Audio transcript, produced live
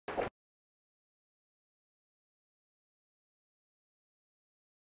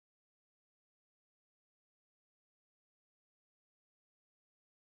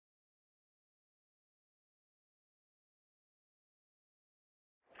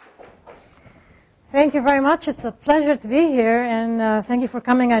Thank you very much. It's a pleasure to be here, and thank you for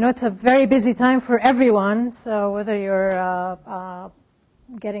coming. I know it's a very busy time for everyone, so whether you're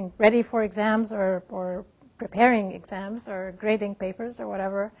getting ready for exams or preparing exams or grading papers or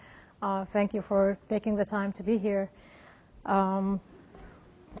whatever, thank you for taking the time to be here. To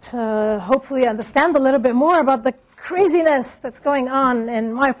hopefully understand a little bit more about the craziness that's going on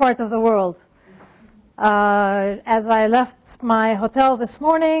in my part of the world. As I left my hotel this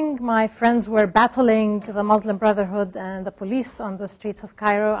morning, my friends were battling the Muslim Brotherhood and the police on the streets of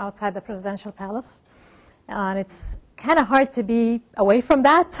Cairo outside the presidential palace. And it's kind of hard to be away from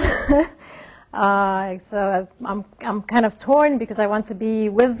that. So I'm kind of torn because I want to be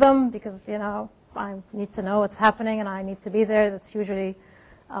with them because, you know, I need to know what's happening and I need to be there. That's usually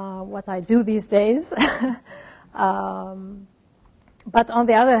what I do these days. But on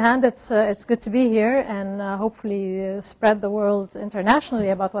the other hand, it's good to be here and hopefully spread the word internationally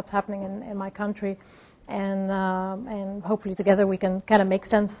about what's happening in my country, and hopefully together we can kind of make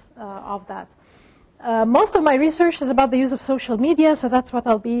sense of that. Most of my research is about the use of social media, so that's what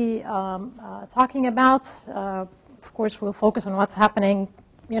I'll be talking about. Of course, we'll focus on what's happening,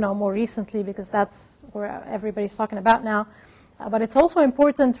 you know, more recently because that's where everybody's talking about now. But it's also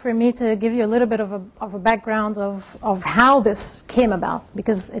important for me to give you a little bit of a background of how this came about,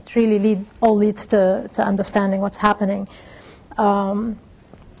 because it really all leads to understanding what's happening.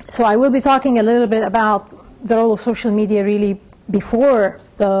 So I will be talking a little bit about the role of social media really before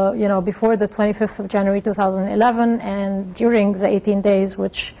the 25th of January 2011 and during the 18 days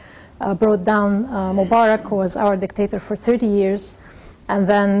which brought down Mubarak, who was our dictator for 30 years, and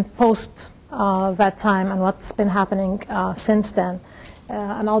then post that time and what's been happening since then.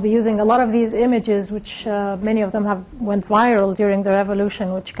 And I'll be using a lot of these images, which many of them went viral during the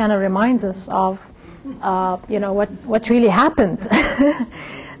revolution, which kind of reminds us of, what really happened.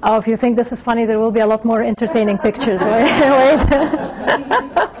 If you think this is funny, there will be a lot more entertaining pictures. Wait.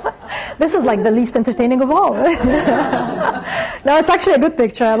 This is like the least entertaining of all. No, it's actually a good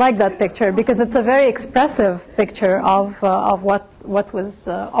picture. I like that picture because it's a very expressive picture of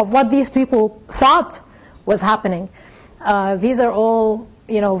what these people thought was happening. These are all,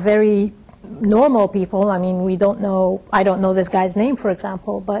 very normal people. I mean, I don't know this guy's name, for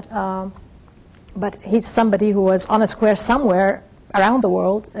example, but he's somebody who was on a square somewhere around the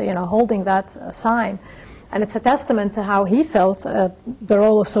world, holding that sign. And it's a testament to how he felt the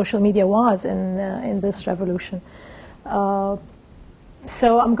role of social media was in this revolution.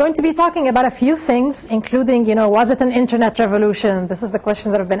 So I'm going to be talking about a few things, including, was it an internet revolution? This is the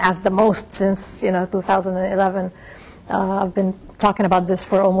question that I've been asked the most since, 2011. I've been talking about this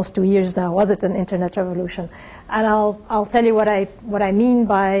for almost 2 years now. Was it an internet revolution? And I'll tell you what I mean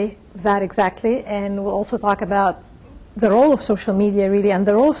by that exactly. And we'll also talk about the role of social media, really, and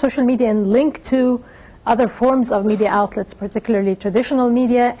the role of social media in link to other forms of media outlets, particularly traditional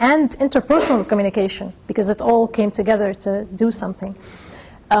media and interpersonal communication, because it all came together to do something.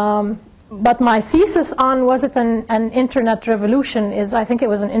 But my thesis on was it an internet revolution is I think it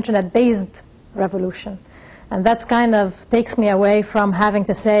was an internet-based revolution. And that's kind of takes me away from having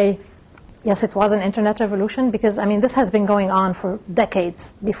to say, yes, it was an internet revolution, because, I mean, this has been going on for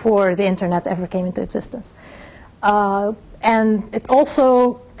decades before the internet ever came into existence. And it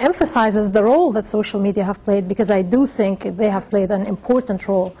also emphasizes the role that social media have played, because I do think they have played an important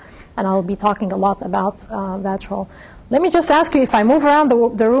role, and I'll be talking a lot about that role. Let me just ask you, if I move around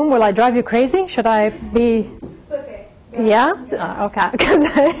the room, will I drive you crazy? Should I be... It's okay. Yeah?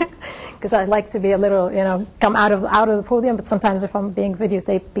 Okay. Because I like to be a little, come out of the podium, but sometimes if I'm being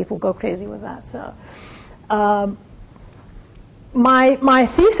videotaped, people go crazy with that. So, my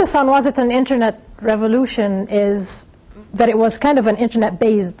thesis on was it an internet revolution is that it was kind of an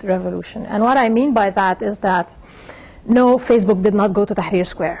internet-based revolution. And what I mean by that is that, no, Facebook did not go to Tahrir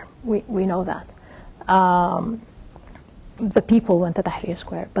Square. We know that. The people went to Tahrir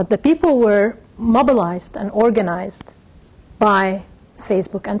Square. But the people were mobilized and organized by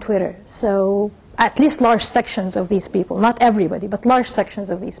Facebook and Twitter. So at least large sections of these people, not everybody, but large sections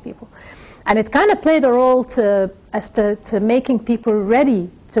of these people. And it kind of played a role to making people ready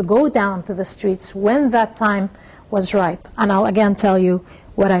to go down to the streets when that time was ripe. And I'll again tell you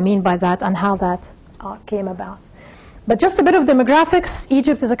what I mean by that and how that came about. But just a bit of demographics.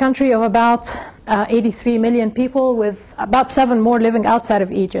 Egypt is a country of about 83 million people, with about 7 more living outside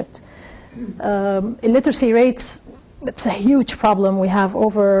of Egypt. Illiteracy rates, it's a huge problem. We have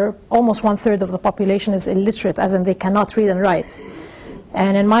over almost 1/3 of the population is illiterate, as in they cannot read and write.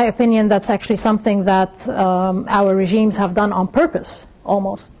 And in my opinion, that's actually something that our regimes have done on purpose,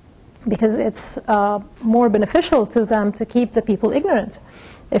 almost. because it's more beneficial to them to keep the people ignorant.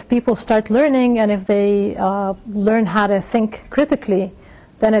 If people start learning and if they learn how to think critically,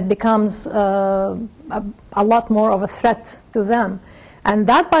 then it becomes a lot more of a threat to them. And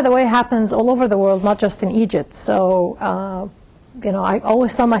that, by the way, happens all over the world, not just in Egypt. So, you know, I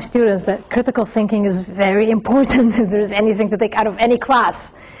always tell my students that critical thinking is very important. If there's anything to take out of any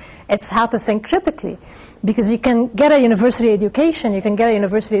class, it's how to think critically. Because you can get a university education, you can get a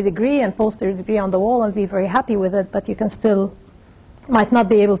university degree and post your degree on the wall and be very happy with it, but you can still might not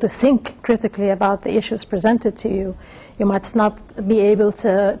be able to think critically about the issues presented to you. You might not be able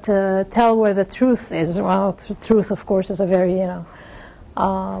to tell where the truth is. Well, truth, of course, is a very, you know,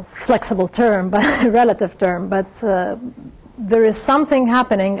 flexible term, but relative term. But there is something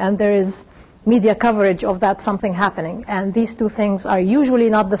happening, and there is media coverage of that something happening. And these two things are usually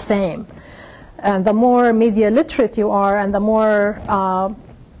not the same. And the more media literate you are, and the more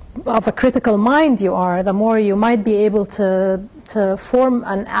of a critical mind you are, the more you might be able to form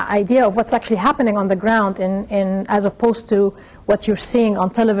an idea of what's actually happening on the ground as opposed to what you're seeing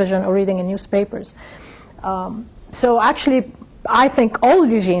on television or reading in newspapers. So actually, I think all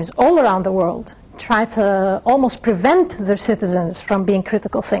regimes all around the world try to almost prevent their citizens from being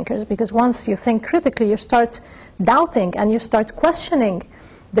critical thinkers, because once you think critically, you start doubting and you start questioning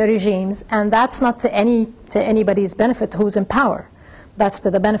the regimes, and that's not to anybody's benefit who's in power. That's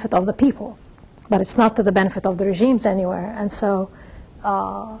to the benefit of the people, but it's not to the benefit of the regimes anywhere. And so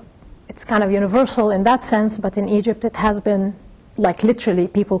it's kind of universal in that sense, but in Egypt it has been like literally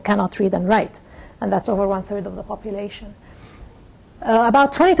people cannot read and write, and that's over 1/3 of the population.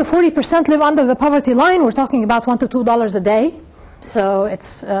 About 20 to 40% live under the poverty line. We're talking about $1 to $2 a day. So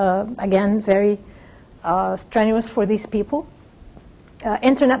it's, again, very strenuous for these people.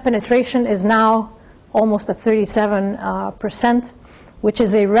 Internet penetration is now almost at 37%, which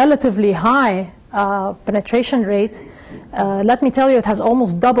is a relatively high penetration rate. Let me tell you, it has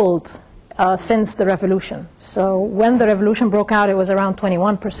almost doubled since the revolution. So when the revolution broke out, it was around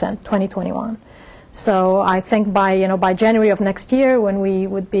 21%, 2021. So I think by January of next year, when we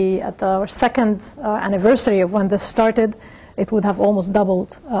would be at our second anniversary of when this started, it would have almost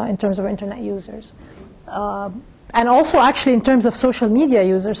doubled in terms of internet users. And also, actually, in terms of social media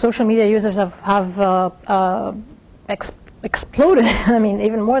users have exploded. I mean,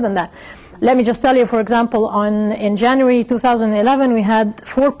 even more than that. Let me just tell you, for example, in January 2011, we had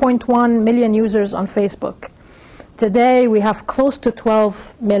 4.1 million users on Facebook. Today, we have close to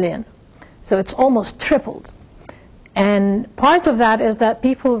 12 million. So it's almost tripled. And part of that is that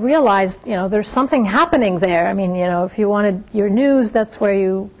people realized, there's something happening there. I mean, if you wanted your news, that's where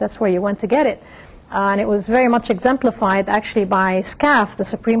you went to get it. And it was very much exemplified actually by SCAF, the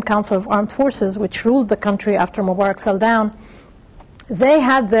Supreme Council of Armed Forces, which ruled the country after Mubarak fell down. They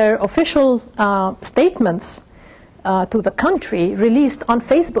had their official statements to the country released on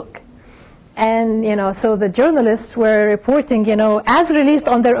Facebook. And, so the journalists were reporting, as released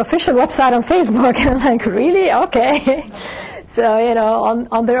on their official website on Facebook. And I'm like, really? Okay. So,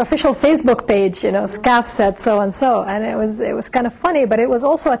 on their official Facebook page, SCAF said so and so. And it was kind of funny, but it was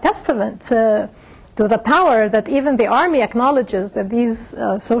also a testament to the power that even the army acknowledges that these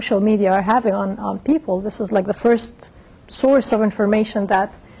social media are having on people. This is like the first source of information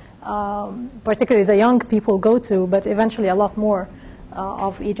that particularly the young people go to, but eventually a lot more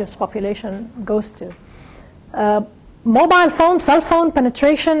of Egypt's population goes to. Mobile phone, cell phone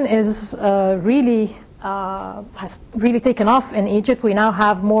penetration is has really taken off in Egypt. We now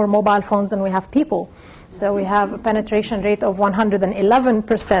have more mobile phones than we have people. So we have a penetration rate of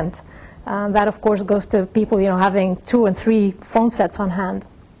 111%. That, of course, goes to people, having 2 and 3 phone sets on hand.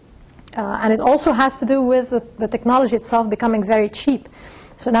 And it also has to do with the technology itself becoming very cheap.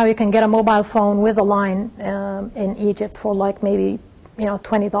 So now you can get a mobile phone with a line in Egypt for like maybe,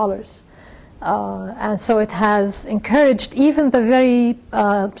 $20. And so it has encouraged even the very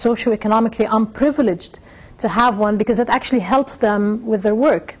socioeconomically unprivileged to have one, because it actually helps them with their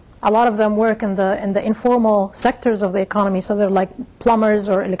work. A lot of them work in the informal sectors of the economy, so they're like plumbers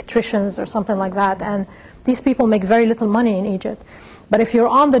or electricians or something like that, and these people make very little money in Egypt. But if you're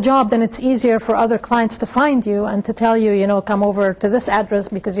on the job, then it's easier for other clients to find you and to tell you, come over to this address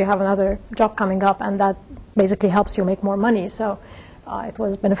because you have another job coming up, and that basically helps you make more money. So it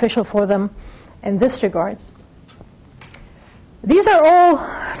was beneficial for them in this regard. These are all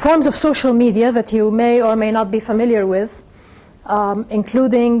forms of social media that you may or may not be familiar with.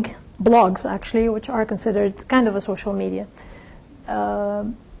 Including blogs, actually, which are considered kind of a social media.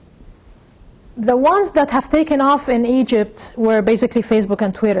 The ones that have taken off in Egypt were basically Facebook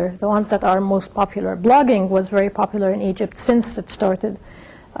and Twitter, the ones that are most popular. Blogging was very popular in Egypt since it started.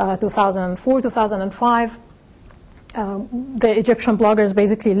 2004, 2005. The Egyptian bloggers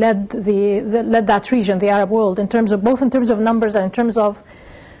basically led that region, the Arab world, both in terms of numbers and in terms of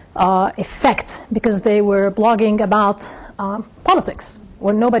effect, because they were blogging about politics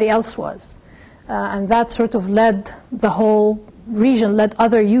when nobody else was, and that sort of led the whole region, led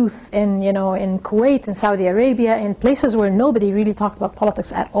other youth in Kuwait, in Saudi Arabia, in places where nobody really talked about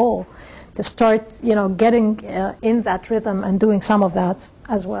politics at all, to start getting in that rhythm and doing some of that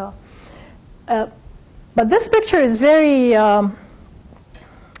as well. But this picture is very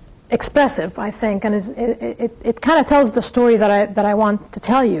expressive, I think, and it kind of tells the story that I want to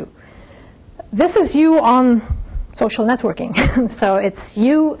tell you. This is you on social networking. So it's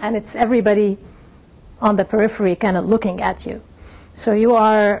you and it's everybody on the periphery kind of looking at you. So you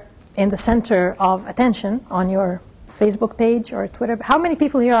are in the center of attention on your Facebook page or Twitter. How many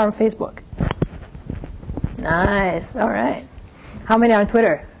people here are on Facebook? Nice, all right. How many are on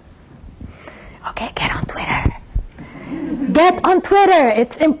Twitter? Okay, get on Twitter. Get on Twitter.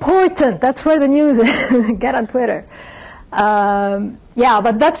 It's important. That's where the news is. Get on Twitter. Yeah,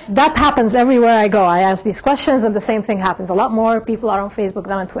 but that happens everywhere I go. I ask these questions, and the same thing happens. A lot more people are on Facebook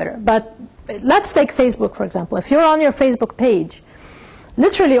than on Twitter. But let's take Facebook, for example. If you're on your Facebook page,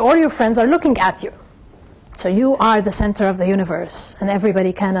 literally all your friends are looking at you. So you are the center of the universe, and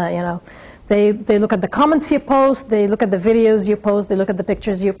everybody kind of, they look at the comments you post, they look at the videos you post, they look at the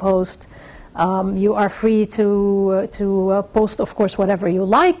pictures you post. You are free to post, of course, whatever you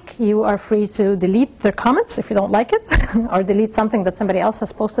like. You are free to delete their comments if you don't like it, or delete something that somebody else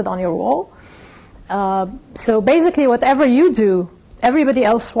has posted on your wall. So basically, whatever you do, everybody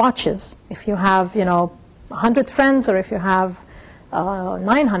else watches. If you have, 100 friends, or if you have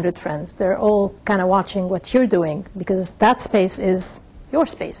 900 friends, they're all kind of watching what you're doing, because that space is your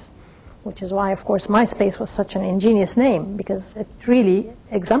space. Which is why, of course, MySpace was such an ingenious name, because it really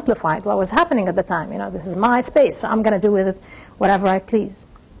exemplified what was happening at the time. This is my space, so I'm going to do with it whatever I please.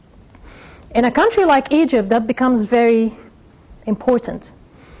 In a country like Egypt, that becomes very important,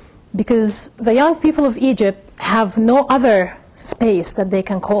 because the young people of Egypt have no other space that they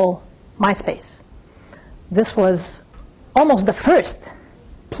can call MySpace. This was almost the first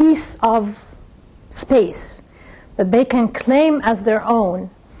piece of space that they can claim as their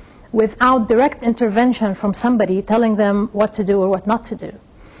own, without direct intervention from somebody telling them what to do or what not to do.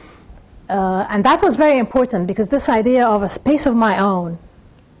 And that was very important, because this idea of a space of my own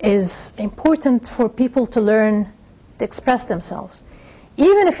is important for people to learn to express themselves.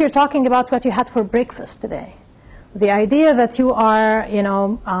 Even if you're talking about what you had for breakfast today, the idea that you are,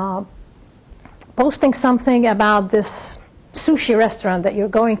 posting something about this sushi restaurant that you're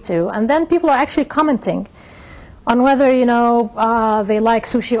going to, and then people are actually commenting on whether they like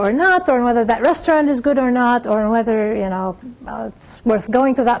sushi or not, or whether that restaurant is good or not, or whether it's worth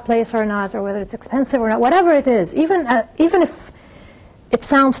going to that place or not, or whether it's expensive or not, whatever it is. Even if it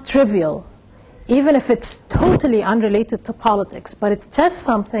sounds trivial, even if it's totally unrelated to politics, but it says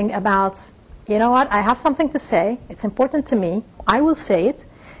something about, I have something to say, it's important to me, I will say it,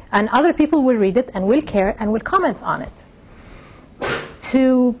 and other people will read it and will care and will comment on it.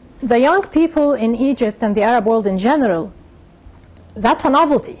 To the young people in Egypt and the Arab world in general, that's a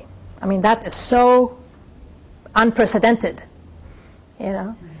novelty. I mean, that is so unprecedented,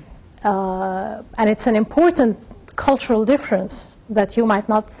 and it's an important cultural difference that you might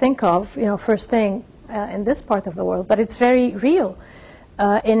not think of, first thing in this part of the world, but it's very real.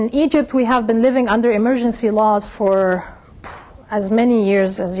 In Egypt, we have been living under emergency laws for as many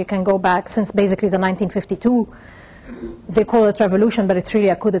years as you can go back, since basically the 1952. They call it revolution, but it's really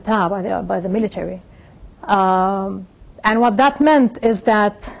a coup d'etat by the military. And what that meant is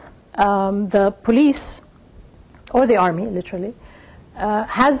that the police, or the army, literally,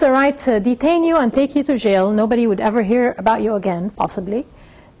 has the right to detain you and take you to jail. Nobody would ever hear about you again, possibly,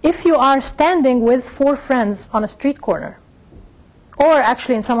 if you are standing with 4 friends on a street corner, or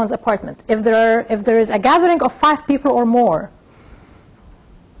actually in someone's apartment. If there is a gathering of 5 people or more,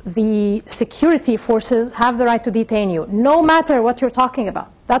 the security forces have the right to detain you, no matter what you're talking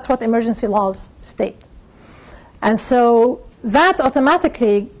about. That's what emergency laws state. And so that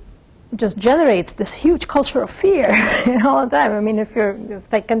automatically just generates this huge culture of fear all the time. I mean, if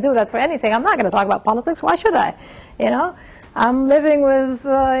they can do that for anything, I'm not going to talk about politics. Why should I? I'm living with,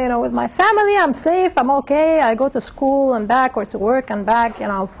 with my family. I'm safe. I'm okay. I go to school and back, or to work and back.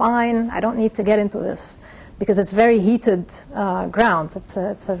 I'm fine. I don't need to get into this, because it's very heated grounds. It's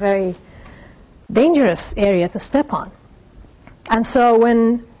a very dangerous area to step on. And so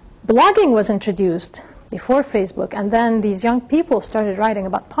when blogging was introduced before Facebook, and then these young people started writing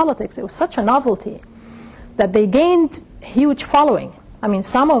about politics, it was such a novelty that they gained huge following. I mean,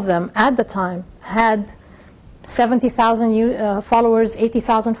 some of them at the time had 70,000 followers,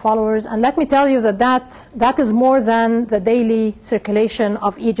 80,000 followers, and let me tell you that is more than the daily circulation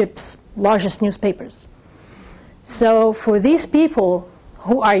of Egypt's largest newspapers. So for these people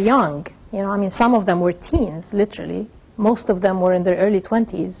who are young, I mean, some of them were teens, literally. Most of them were in their early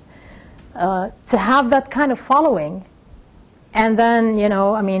 20s. To have that kind of following, and then,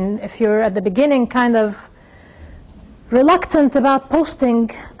 I mean, if you're at the beginning kind of reluctant about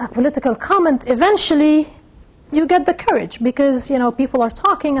posting a political comment, eventually you get the courage because, people are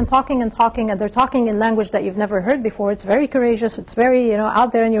talking and talking and talking, and they're talking in language that you've never heard before. It's very courageous. It's very,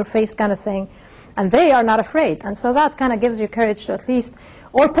 out there in your face kind of thing. And they are not afraid. And so that kind of gives you courage to at least,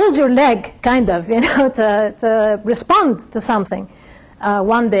 or pulls your leg, kind of, to respond to something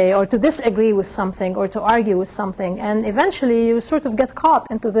one day, or to disagree with something, or to argue with something. And eventually you sort of get caught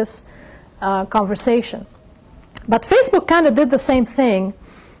into this conversation. But Facebook kind of did the same thing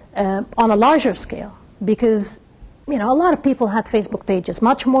on a larger scale, because a lot of people had Facebook pages,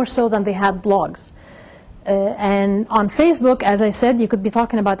 much more so than they had blogs. And on Facebook, as I said, you could be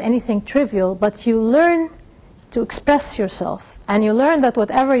talking about anything trivial, but you learn to express yourself. And you learn that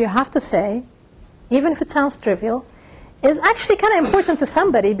whatever you have to say, even if it sounds trivial, is actually kind of important to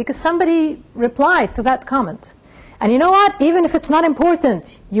somebody, because somebody replied to that comment. And you know what? Even if it's not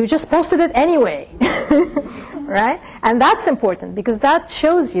important, you just posted it anyway. Right? And that's important, because that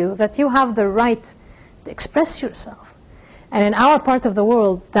shows you that you have the right to express yourself. And in our part of the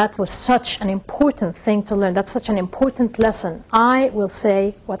world, that was such an important thing to learn. That's such an important lesson. I will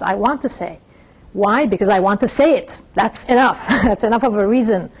say what I want to say. Why? Because I want to say it. That's enough. That's enough of a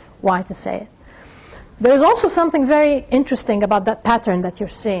reason why to say it. There's also something very interesting about that pattern that you're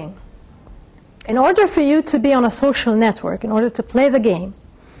seeing. In order for you to be on a social network, in order to play the game,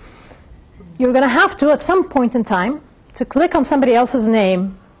 you're going to have to, at some point in time, to click on somebody else's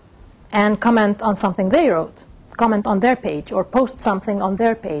name and comment on something they wrote. Comment on their page, or post something on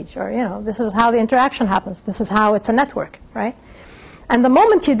their page, or this is how the interaction happens. This is how it's a network, right? And the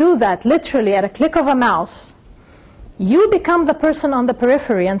moment you do that, literally at a click of a mouse, you become the person on the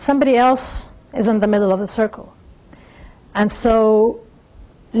periphery, and somebody else is in the middle of the circle. And so,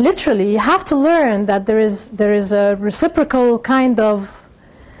 literally, you have to learn that there is a reciprocal kind of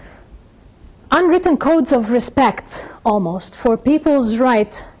unwritten codes of respect, almost, for people's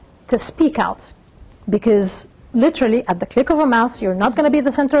right to speak out, because literally, at the click of a mouse, you're not going to be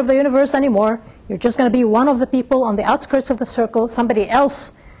the center of the universe anymore. You're just going to be one of the people on the outskirts of the circle. Somebody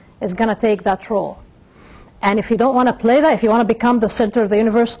else is going to take that role. And if you don't want to play that, if you want to become the center of the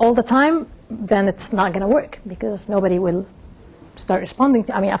universe all the time, then it's not going to work, because nobody will start responding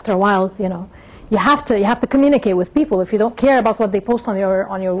to. I mean, after a while, you have to communicate with people. If you don't care about what they post on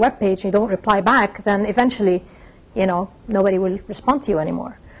your web page, you don't reply back, then eventually, nobody will respond to you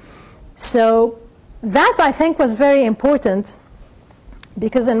anymore. So that, I think, was very important,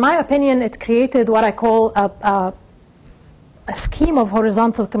 because in my opinion, it created what I call a scheme of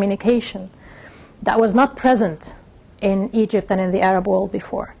horizontal communication that was not present in Egypt and in the Arab world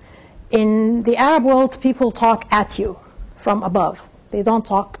before. In the Arab world, people talk at you from above. They don't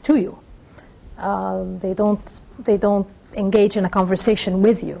talk to you. They don't engage in a conversation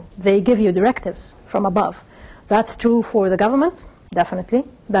with you. They give you directives from above. That's true for the government. Definitely.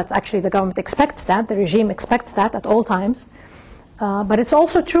 That's actually, the government expects that. The regime expects that at all times. But it's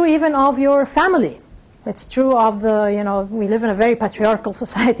also true even of your family. It's true of we live in a very patriarchal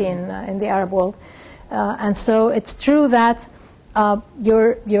society in the Arab world. And so it's true that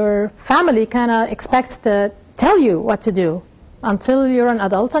your family kind of expects to tell you what to do until you're an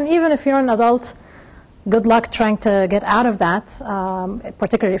adult. And even if you're an adult, good luck trying to get out of that,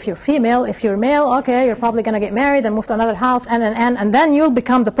 particularly if you're female. If you're male, okay, you're probably going to get married and move to another house, and then you'll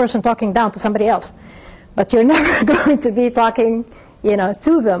become the person talking down to somebody else. But you're never going to be talking,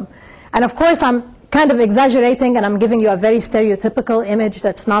 to them. And of course, I'm kind of exaggerating, and I'm giving you a very stereotypical image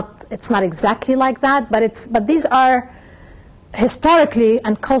it's not exactly like that, but these are, historically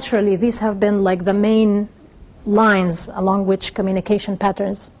and culturally, these have been like the main lines along which communication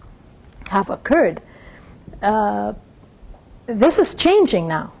patterns have occurred. This is changing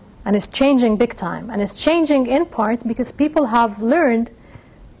now, and it's changing big time, and it's changing in part because people have learned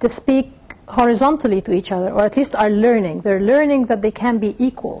to speak horizontally to each other, or at least are learning. They're learning that they can be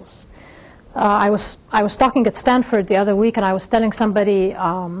equals. I was talking at Stanford the other week, and I was telling somebody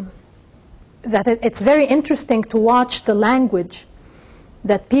that it's very interesting to watch the language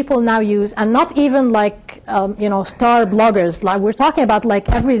that people now use, and not even like star bloggers. Like, we're talking about like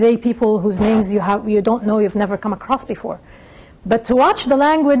everyday people whose names you don't know, you've never come across before. But to watch the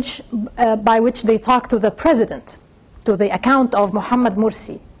language by which they talk to the president, to the account of Mohammed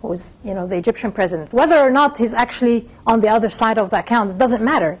Morsi, who was, the Egyptian president. Whether or not he's actually on the other side of the account, it doesn't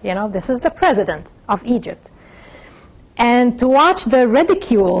matter. This is the president of Egypt. And to watch the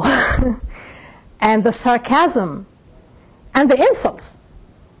ridicule and the sarcasm and the insults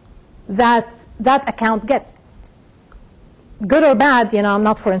that that account gets. Good or bad, I'm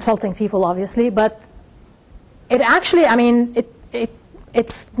not for insulting people, obviously, but it actually,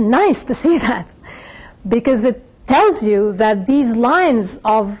 it's nice to see that, because it tells you that these lines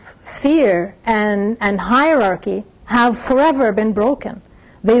of fear and hierarchy have forever been broken.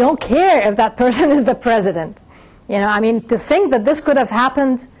 They don't care if that person is the president. To think that this could have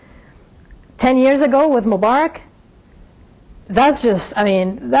happened 10 years ago with Mubarak, that's just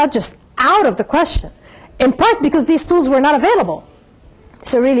out of the question. In part because these tools were not available.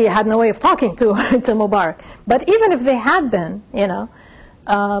 So really, you had no way of talking to Mubarak. But even if they had been,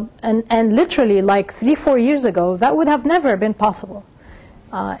 and literally like 3-4 years ago, that would have never been possible.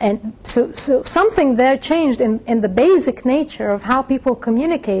 And so something there changed in the basic nature of how people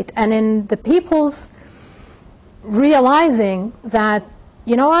communicate, and in the people's realizing that,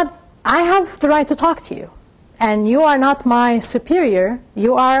 I have the right to talk to you. And you are not my superior,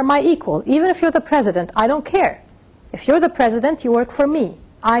 you are my equal. Even if you're the president, I don't care. If you're the president, you work for me.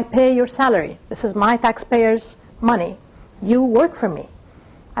 I pay your salary. This is my taxpayers' money. You work for me.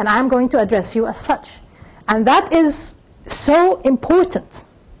 And I'm going to address you as such. And that is so important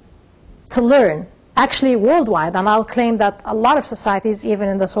to learn, actually worldwide. And I'll claim that a lot of societies, even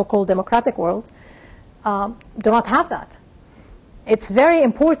in the so-called democratic world, do not have that. It's very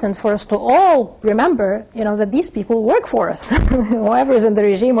important for us to all remember, that these people work for us. Whoever is in the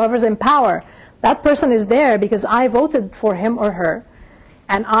regime, whoever is in power, that person is there because I voted for him or her,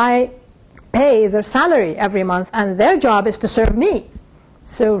 and I pay their salary every month, and their job is to serve me.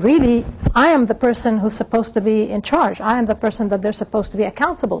 So really, I am the person who's supposed to be in charge. I am the person that they're supposed to be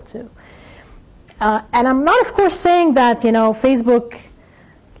accountable to. And I'm not, of course, saying that, Facebook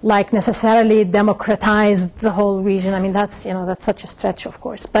necessarily democratized the whole region. That's such a stretch, of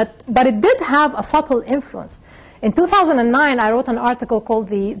course. But it did have a subtle influence. In 2009, I wrote an article called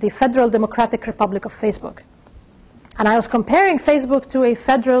the Federal Democratic Republic of Facebook. And I was comparing Facebook to a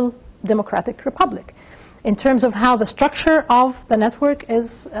federal democratic republic in terms of how the structure of the network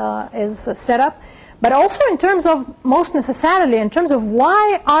is set up, but also in terms of, most necessarily, in terms of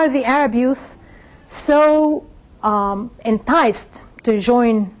why are the Arab youth so enticed to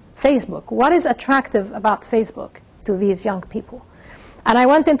join Facebook? What is attractive about Facebook to these young people? And I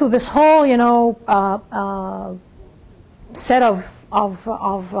went into this whole, set of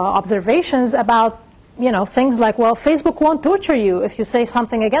observations about, things like, well, Facebook won't torture you if you say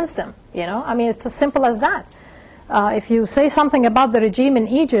something against them. It's as simple as that. If you say something about the regime in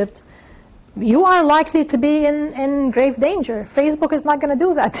Egypt, you are likely to be in grave danger. Facebook is not going to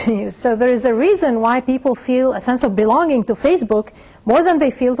do that to you. So there is a reason why people feel a sense of belonging to Facebook more than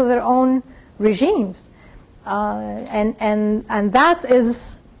they feel to their own regimes. And that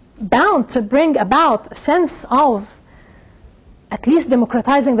is bound to bring about a sense of at least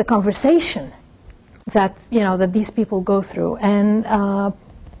democratizing the conversation that, that these people go through. And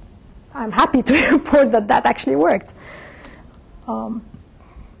I'm happy to report that that actually worked.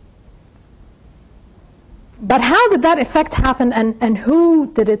 But how did that effect happen, and who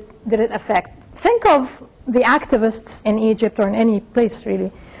did it affect? Think of the activists in Egypt, or in any place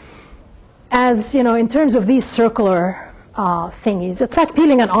really, as, in terms of these circular thingies. It's like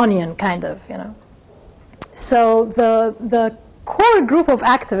peeling an onion, kind of, So the core group of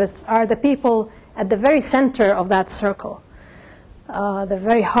activists are the people at the very center of that circle, the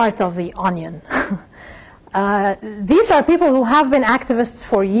very heart of the onion. These are people who have been activists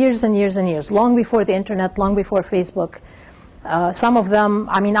for years and years and years, long before the internet, long before Facebook. Some of them,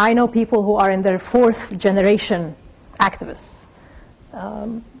 I know people who are in their 4th generation activists.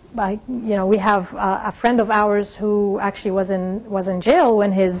 We have a friend of ours who actually was in jail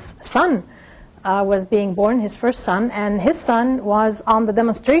when his son was being born, his first son, and his son was on the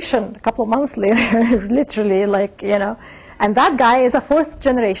demonstration a couple of months later, literally, and that guy is a 4th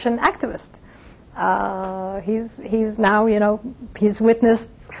generation activist. He's now, he's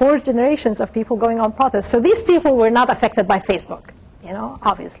witnessed 4 generations of people going on protests. So these people were not affected by Facebook,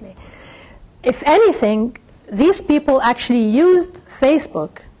 obviously. If anything, these people actually used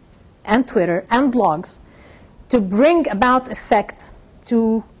Facebook and Twitter and blogs to bring about effect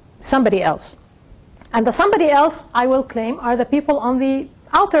to somebody else. And the somebody else, I will claim, are the people on the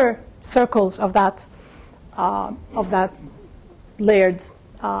outer circles of that layered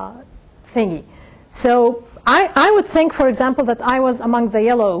thingy. So I would think, for example, that I was among the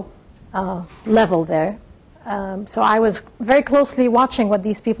yellow level there. So I was very closely watching what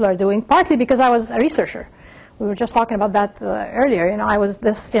these people are doing, partly because I was a researcher. We were just talking about that earlier. You know, I was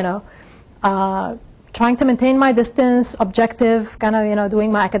this, you know, trying to maintain my distance, objective, kind of, you know,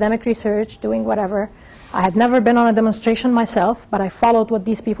 doing my academic research, doing whatever. I had never been on a demonstration myself, but I followed what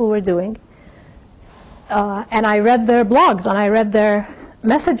these people were doing. And I read their blogs, and I read their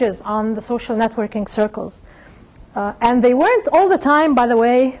messages on the social networking circles. And they weren't all the time, by the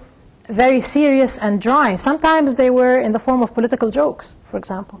way, very serious and dry. Sometimes they were in the form of political jokes, for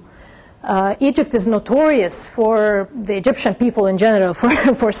example. Egypt is notorious for the Egyptian people in general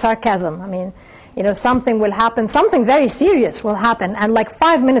for sarcasm. I mean, you know, something will happen, something very serious will happen, and like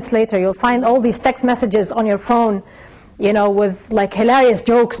 5 minutes later you'll find all these text messages on your phone, you know, with like hilarious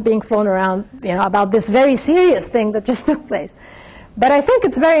jokes being flown around, you know, about this very serious thing that just took place. But I think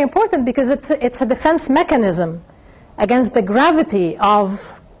it's very important because it's a defense mechanism against the gravity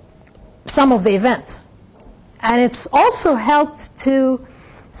of some of the events. And it's also helped to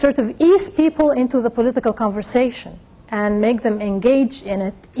sort of ease people into the political conversation and make them engage in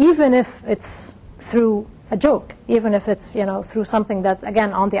it, even if it's through a joke, even if it's, you know, through something that,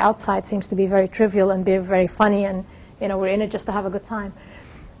 again, on the outside seems to be very trivial and be very funny, and, you know, we're in it just to have a good time.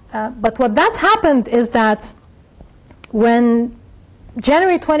 But what that's happened is that when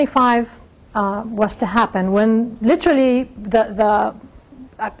January 25 was to happen, when literally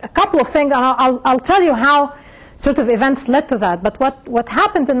a couple of things, and I'll tell you how sort of events led to that. But what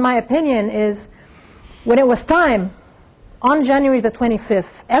happened, in my opinion, is when it was time, on January the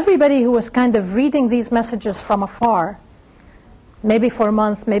 25th, everybody who was kind of reading these messages from afar, maybe for a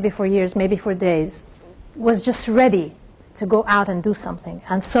month, maybe for years, maybe for days, was just ready to go out and do something.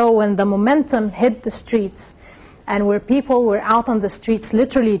 And so when the momentum hit the streets, and where people were out on the streets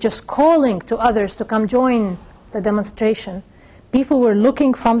literally just calling to others to come join the demonstration, people were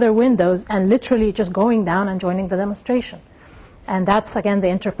looking from their windows and literally just going down and joining the demonstration. And that's, again, the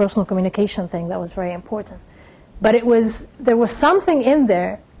interpersonal communication thing that was very important. But there was something in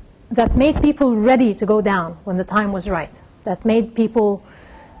there that made people ready to go down when the time was right, that made people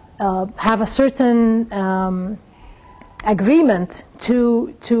have a certain agreement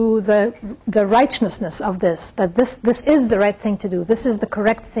to the righteousness of this, that this is the right thing to do, this is the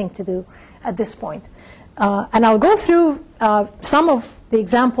correct thing to do at this point. And I'll go through some of the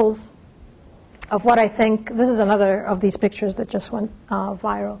examples of what I think. This is another of these pictures that just went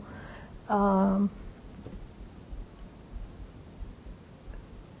viral.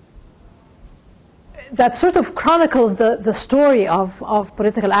 That sort of chronicles the story of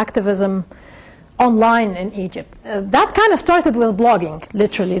political activism online in Egypt. That kind of started with blogging,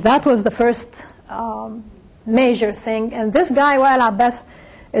 literally. That was the first major thing. And this guy, Wael Abbas,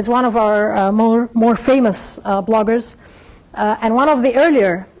 is one of our more famous bloggers, and one of the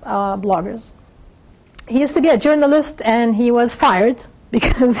earlier bloggers. He used to be a journalist, and he was fired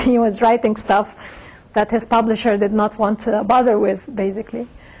because he was writing stuff that his publisher did not want to bother with, basically.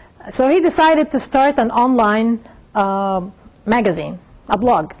 So he decided to start an online magazine, a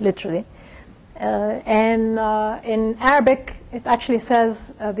blog, literally. And in Arabic, it actually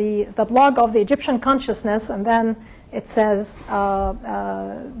says the blog of the Egyptian consciousness, and then it says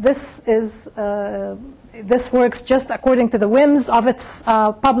this works just according to the whims of its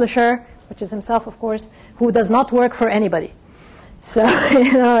publisher, which is himself, of course, who does not work for anybody. So,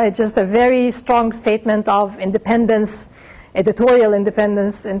 you know, it's just a very strong statement of independence, editorial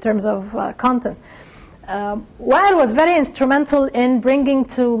independence in terms of content. Wael was very instrumental in bringing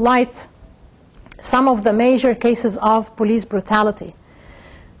to light some of the major cases of police brutality,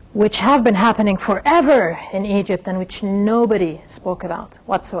 which have been happening forever in Egypt and which nobody spoke about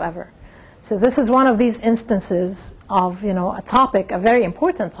whatsoever. So this is one of these instances of, you know, a topic, a very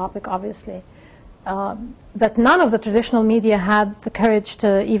important topic, obviously, that none of the traditional media had the courage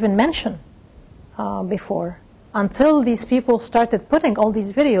to even mention before, until these people started putting all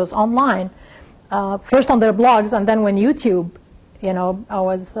these videos online, first on their blogs, and then when YouTube, you know,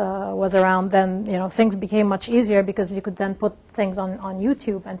 was around, then, you know, things became much easier because you could then put things on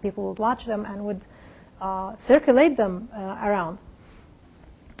YouTube and people would watch them and would circulate them around.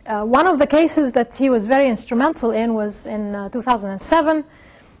 One of the cases that he was very instrumental in was in 2007,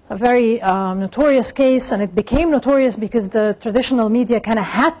 a very notorious case, and it became notorious because the traditional media kind of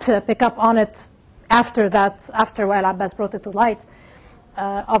had to pick up on it after Wael Abbas brought it to light.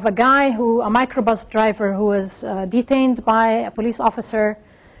 Of a guy a microbus driver who was detained by a police officer,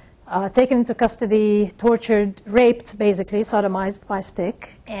 taken into custody, tortured, raped, basically, sodomized by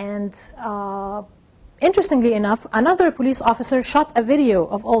stick. And interestingly enough, another police officer shot a video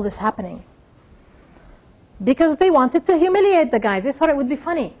of all this happening because they wanted to humiliate the guy. They thought it would be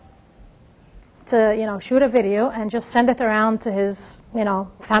funny. to, shoot a video and just send it around to his,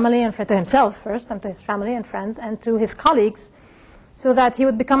 family and to himself first, and to his family and friends, and to his colleagues, so that he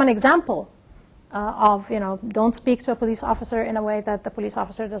would become an example of, don't speak to a police officer in a way that the police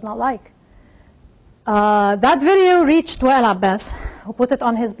officer does not like. That video reached Wael Abbas, who put it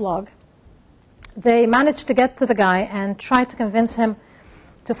on his blog. They managed to get to the guy and tried to convince him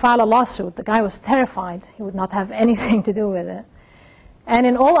to file a lawsuit. The guy was terrified. He would not have anything to do with it. And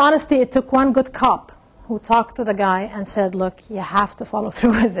in all honesty, it took one good cop who talked to the guy and said, look, you have to follow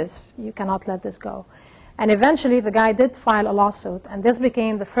through with this. You cannot let this go. And eventually, the guy did file a lawsuit. And this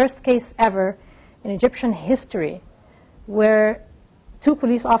became the first case ever in Egyptian history where 2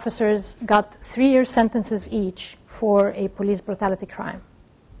 police officers got 3-year sentences each for a police brutality crime.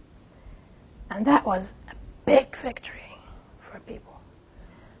 And that was a big victory for people.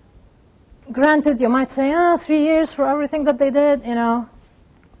 Granted, you might say, 3 years for everything that they did,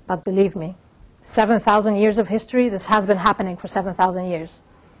 But believe me, 7,000 years of history, this has been happening for 7,000 years.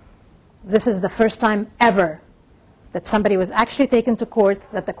 This is the first time ever that somebody was actually taken to court,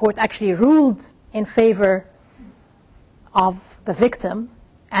 that the court actually ruled in favor of the victim,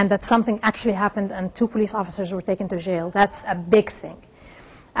 and that something actually happened and 2 police officers were taken to jail. That's a big thing.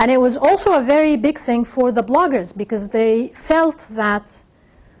 And it was also a very big thing for the bloggers, because they felt that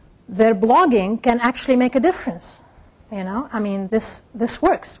their blogging can actually make a difference. I mean, this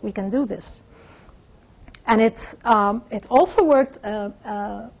works. We can do this. And it also worked,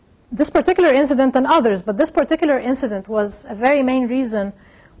 this particular incident and others, but this particular incident was a very main reason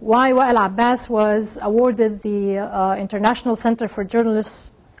why Wael Abbas was awarded the International Center for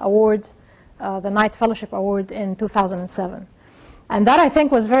Journalists Award, the Knight Fellowship Award in 2007. And that, I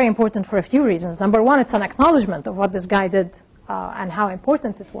think, was very important for a few reasons. Number one, it's an acknowledgement of what this guy did and how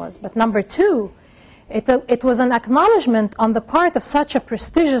important it was. But number two, it was an acknowledgement on the part of such a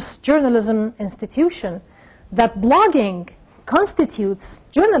prestigious journalism institution that blogging constitutes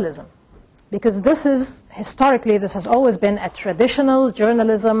journalism. Because this is, historically, this has always been a traditional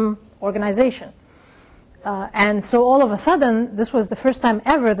journalism organization. And so all of a sudden, this was the first time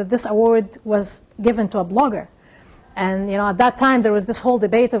ever that this award was given to a blogger. And at that time, there was this whole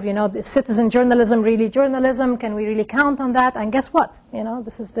debate of, is citizen journalism really journalism? Can we really count on that? And guess what?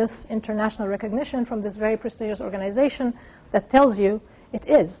 This is this international recognition from this very prestigious organization that tells you it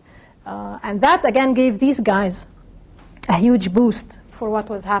is. And that, again, gave these guys a huge boost for what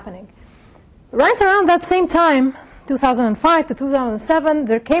was happening. Right around that same time, 2005 to 2007,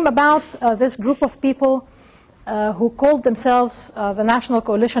 there came about this group of people who called themselves the National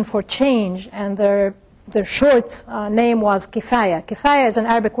Coalition for Change, and their short name was Kifaya. Kifaya is an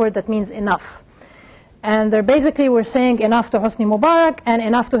Arabic word that means enough. And they basically were saying enough to Hosni Mubarak and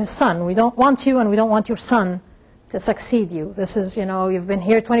enough to his son. We don't want you and we don't want your son to succeed you. This is, you've been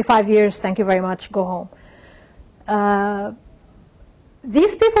here 25 years, thank you very much, go home.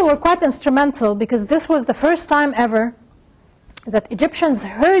 These people were quite instrumental because this was the first time ever that Egyptians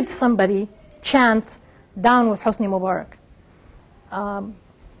heard somebody chant, down with Hosni Mubarak.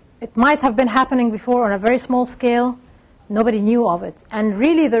 It might have been happening before on a very small scale. Nobody knew of it. And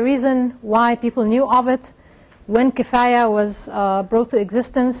really the reason why people knew of it when Kifaya was brought to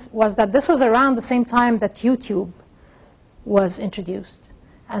existence was that this was around the same time that YouTube was introduced.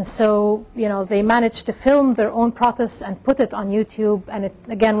 And so, they managed to film their own protests and put it on YouTube, and it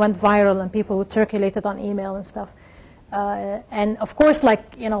again went viral, and people would circulate it on email and stuff. And of course,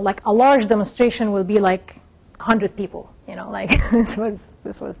 like a large demonstration will be like 100 people. This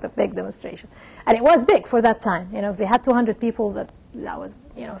was the big demonstration, and it was big for that time. If they had 200 people, that was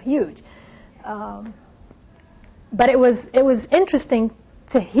huge. But it was interesting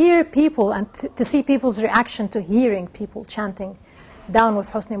to hear people and to see people's reaction to hearing people chanting down with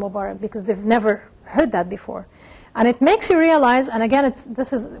Hosni Mubarak, because they've never heard that before. And it makes you realize, and again,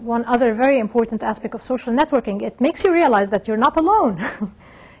 this is one other very important aspect of social networking, it makes you realize that you're not alone.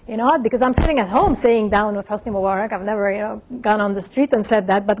 Because I'm sitting at home saying down with Hosni Mubarak. I've never gone on the street and said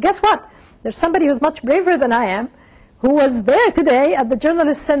that. But guess what? There's somebody who's much braver than I am, who was there today at the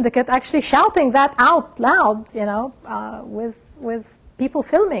Journalist Syndicate actually shouting that out loud, with people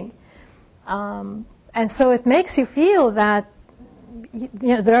filming. And so it makes you feel that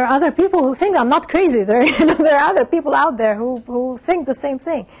there are other people who think I'm not crazy. There are other people out there who think the same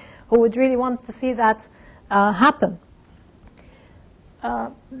thing, who would really want to see that happen.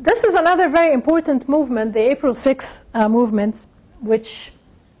 This is another very important movement, the April 6th movement, which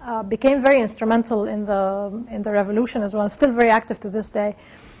became very instrumental in the revolution as well, still very active to this day.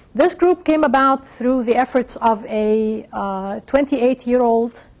 This group came about through the efforts of a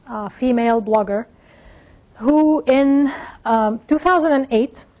 28-year-old female blogger who in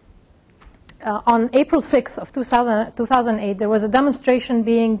 2008 on April 6th of 2008, there was a demonstration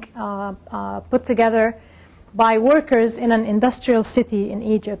being put together by workers in an industrial city in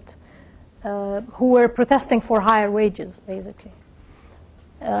Egypt who were protesting for higher wages, basically.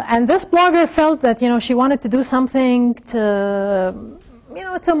 And this blogger felt that, she wanted to do something to,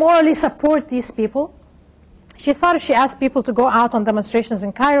 to morally support these people. She thought if she asked people to go out on demonstrations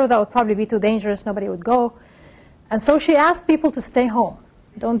in Cairo, that would probably be too dangerous, nobody would go. And so she asked people to stay home,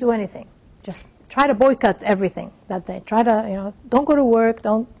 don't do anything. Just try to boycott everything that day. Try to, don't go to work,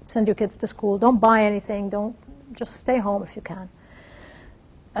 don't send your kids to school, don't buy anything, just stay home if you can.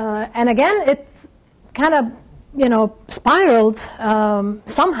 And again, it kind of, spiraled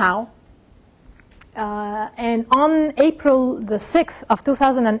somehow. And on April the 6th of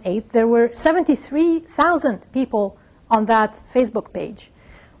 2008, there were 73,000 people on that Facebook page,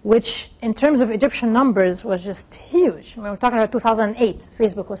 which in terms of Egyptian numbers was just huge. I mean, we're talking about 2008.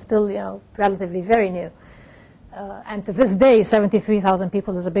 Facebook was still, relatively very new. And to this day, 73,000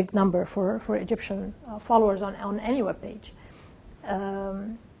 people is a big number for Egyptian followers on any web page.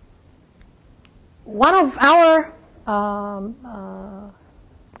 One of our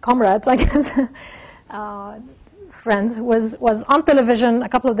comrades, I guess, friends, was on television a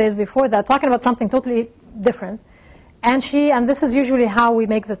couple of days before that, talking about something totally different. And this is usually how we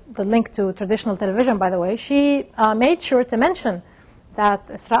make the link to traditional television, by the way, she made sure to mention that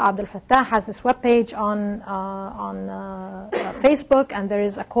Rasha Abdul Fattah has this webpage on Facebook, and there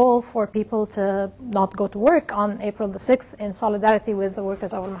is a call for people to not go to work on April the 6th in solidarity with the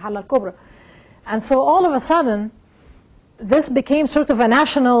workers of Al-Mahalla Al-Kubra. And so all of a sudden, this became sort of a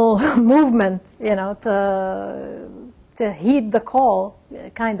national movement, to heed the call,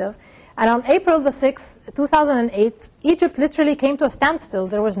 kind of. And on April the 6th, 2008, Egypt literally came to a standstill.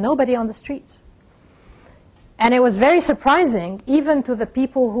 There was nobody on the streets. And it was very surprising, even to the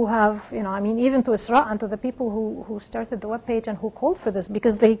people who have, even to Isra and to the people who started the webpage and who called for this,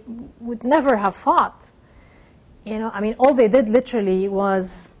 because they would never have thought, all they did literally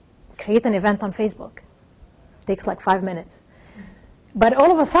was create an event on Facebook. It takes like 5 minutes. But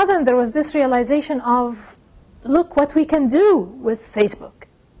all of a sudden, there was this realization of, look what we can do with Facebook.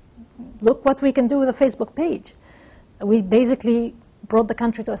 Look what we can do with a Facebook page. We basically brought the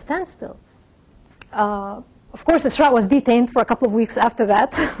country to a standstill. Of course, Isra was detained for a couple of weeks after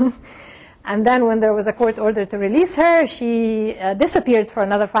that. And then when there was a court order to release her, she disappeared for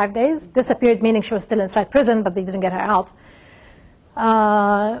another 5 days. Disappeared meaning she was still inside prison, but they didn't get her out.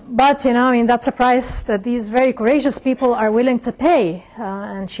 But, that's a price that these very courageous people are willing to pay.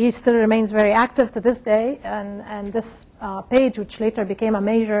 And she still remains very active to this day. And this page, which later became a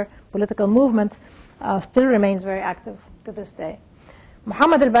major political movement, still remains very active to this day.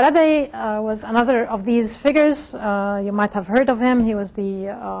 Muhammad al-Baradei was another of these figures. You might have heard of him. He was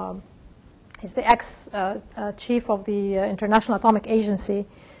he's the ex-chief of the International Atomic Agency.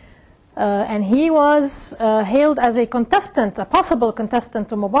 And he was hailed as a possible contestant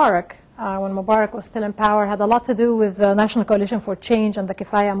to Mubarak when Mubarak was still in power. Had a lot to do with the National Coalition for Change and the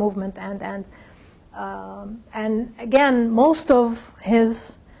Kifaya movement. And again, most of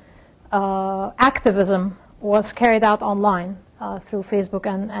his activism was carried out online through Facebook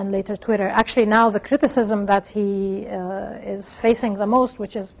and later Twitter. Actually, now the criticism that he is facing the most,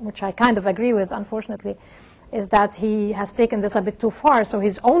 which I kind of agree with, unfortunately, is that he has taken this a bit too far, so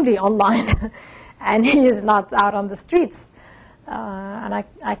he's only online and he is not out on the streets. And I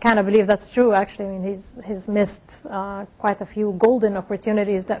kind of believe that's true, actually. I mean, he's missed quite a few golden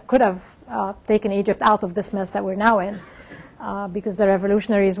opportunities that could have taken Egypt out of this mess that we're now in, because the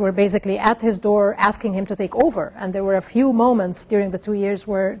revolutionaries were basically at his door asking him to take over. And there were a few moments during the 2 years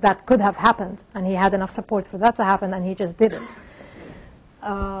where that could have happened, and he had enough support for that to happen, and he just didn't.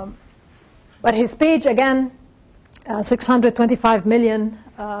 But his page, again, 625 million,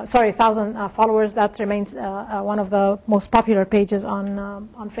 thousand followers. That remains one of the most popular pages on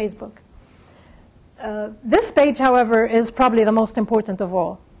Facebook. This page, however, is probably the most important of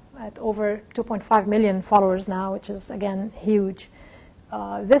all, at over 2.5 million followers now, which is, again, huge.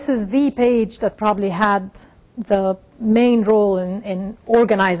 This is the page that probably had the main role in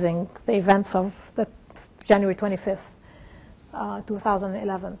organizing the events of the January 25th,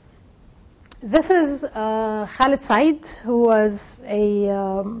 2011. This is Khalid Said, who was a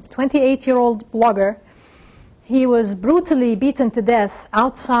 28-year-old blogger. He was brutally beaten to death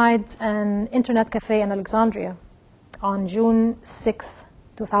outside an internet cafe in Alexandria on June 6th,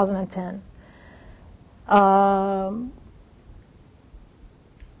 2010.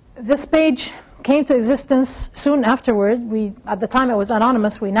 This page came to existence soon afterward. At the time it was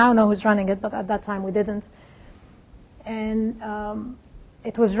anonymous. We now know who's running it, but at that time we didn't. And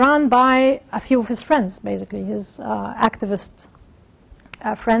it was run by a few of his friends, basically, his activist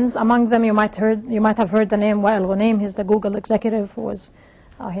friends. Among them, you might have heard the name Wael Ghunaim. He's the Google executive who was,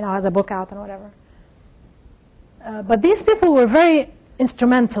 he now has a book out and whatever. But these people were very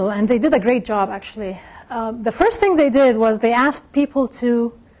instrumental, and they did a great job, actually. The first thing they did was they asked people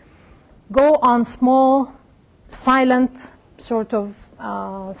to go on small, silent, sort of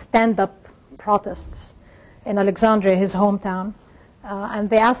stand-up protests in Alexandria, his hometown. And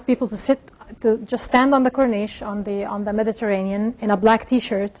they asked people to just stand on the corniche on the Mediterranean in a black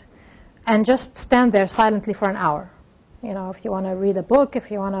T-shirt and just stand there silently for an hour. You know, if you want to read a book,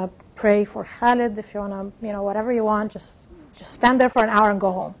 if you want to pray for Khalid, if you want to, you know, whatever you want, just stand there for an hour and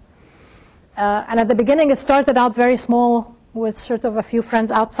go home. And at the beginning, it started out very small with sort of a few friends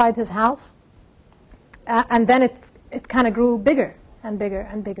outside his house. And then it kind of grew bigger and bigger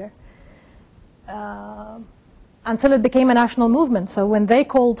and bigger. Until it became a national movement. So when they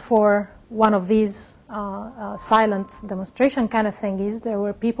called for one of these silent demonstration kind of thingies, there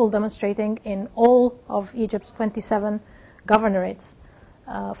were people demonstrating in all of Egypt's 27 governorates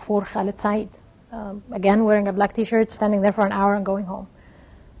for Khalid Said. Again, wearing a black T-shirt, standing there for an hour and going home.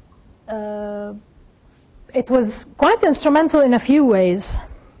 It was quite instrumental in a few ways.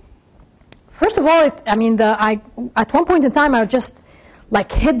 First of all, at one point in time, I just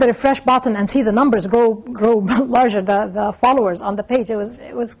like hit the refresh button and see the numbers grow larger, the followers on the page. It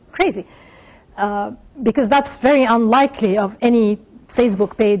was crazy. Because that's very unlikely of any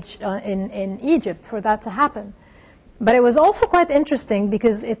Facebook page in Egypt for that to happen. But it was also quite interesting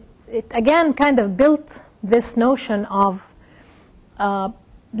because it again kind of built this notion of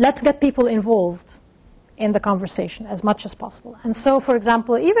let's get people involved in the conversation as much as possible. And so, for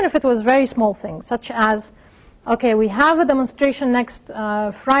example, even if it was very small things, such as, okay, we have a demonstration next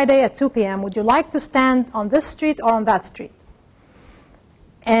Friday at 2 p.m. Would you like to stand on this street or on that street?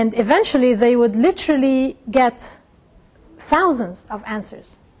 And eventually, they would literally get thousands of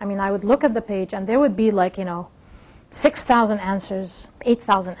answers. I mean, I would look at the page, and there would be like, 6,000 answers,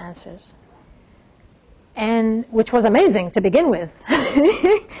 8,000 answers, and which was amazing to begin with.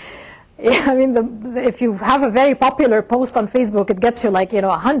 Yeah, I mean, if you have a very popular post on Facebook, it gets you like,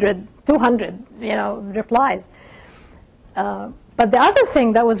 100, 200, replies. But the other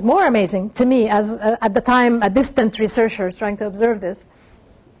thing that was more amazing to me, as at the time a distant researcher trying to observe this,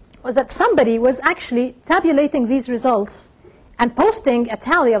 was that somebody was actually tabulating these results and posting a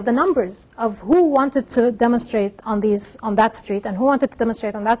tally of the numbers of who wanted to demonstrate on that street and who wanted to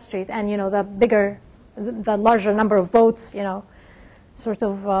demonstrate on that street, and the larger number of votes, sort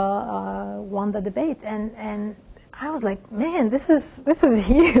of won the debate. And I was like, man, this is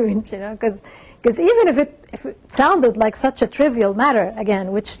huge, because even if it sounded like such a trivial matter,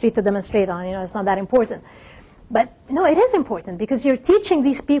 again, which street to demonstrate on, it's not that important. But no, it is important, because you're teaching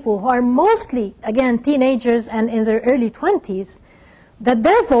these people who are mostly, again, teenagers and in their early 20s, that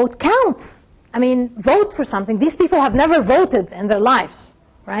their vote counts. I mean, vote for something. These people have never voted in their lives,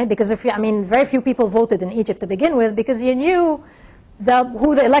 right? Because very few people voted in Egypt to begin with, because you knew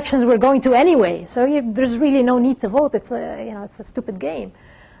who the elections were going to anyway. So there's really no need to vote. It's a stupid game.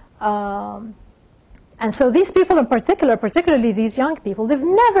 And so these people in particular, particularly these young people, they've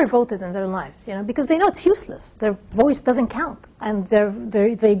never voted in their lives, because they know it's useless. Their voice doesn't count. And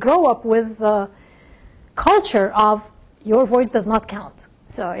they grow up with the culture of your voice does not count.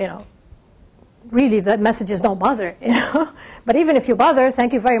 So, really the messages don't bother, But even if you bother,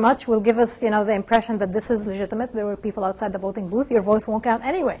 thank you very much, will give us, the impression that this is legitimate. There were people outside the voting booth. Your vote won't count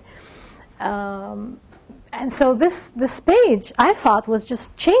anyway. And so this page, I thought, was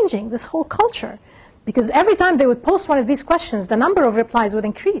just changing this whole culture. Because every time they would post one of these questions, the number of replies would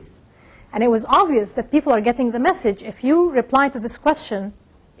increase. And it was obvious that people are getting the message. If you reply to this question,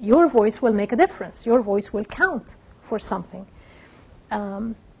 your voice will make a difference. Your voice will count for something.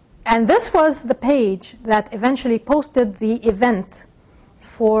 And this was the page that eventually posted the event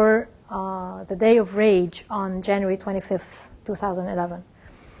for the Day of Rage on January 25th, 2011.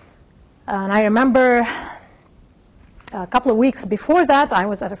 And I remember a couple of weeks before that, I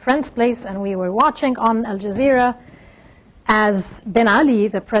was at a friend's place, and we were watching on Al Jazeera as Ben Ali,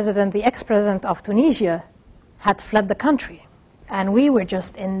 the ex-president of Tunisia, had fled the country. And we were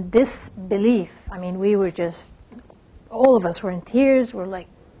just in disbelief. I mean, all of us were in tears. We're like,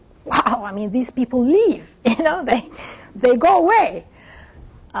 wow, I mean, these people leave, they go away.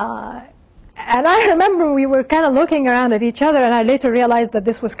 And I remember we were kind of looking around at each other, and I later realized that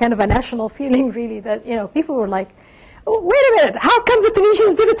this was kind of a national feeling, really, that, people were like, oh, wait a minute, how come the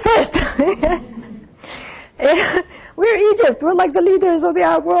Tunisians did it first? We're Egypt. We're like the leaders of the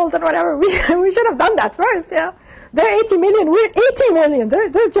Arab world and whatever. We should have done that first. Yeah, they're 80 million. We're 80 million.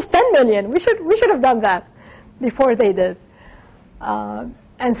 They're just 10 million. We should have done that before they did.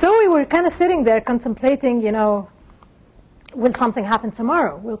 And so we were kind of sitting there contemplating, you know, will something happen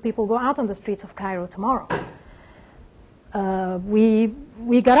tomorrow? Will people go out on the streets of Cairo tomorrow?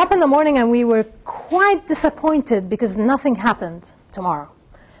 We got up in the morning and we were quite disappointed because nothing happened tomorrow.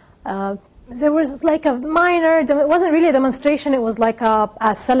 There was like a minor, it wasn't really a demonstration, it was like a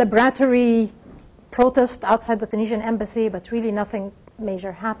celebratory protest outside the Tunisian embassy, but really nothing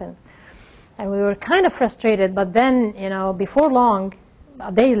major happened. And we were kind of frustrated, but then, you know, before long,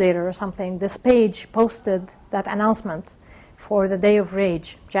 a day later or something, this page posted that announcement for the Day of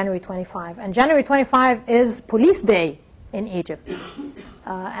Rage, January 25. And January 25 is Police Day in Egypt.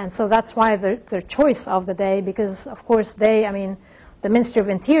 And so that's why their choice of the day, because of course I mean, the Ministry of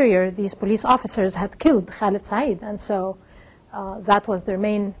Interior, these police officers had killed Khalid Said, and so that was their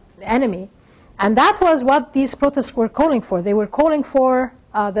main enemy. And that was what these protests were calling for. They were calling for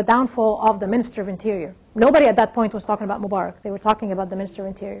the downfall of the Minister of Interior. Nobody at that point was talking about Mubarak. They were talking about the Minister of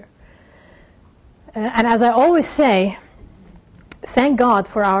Interior. And as I always say, thank God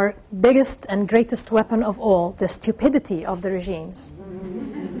for our biggest and greatest weapon of all, the stupidity of the regimes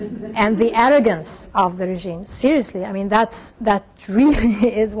and the arrogance of the regimes. Seriously, I mean, that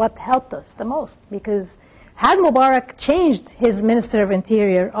really is what helped us the most, because had Mubarak changed his Minister of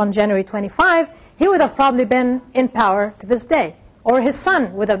Interior on January 25, he would have probably been in power to this day, or his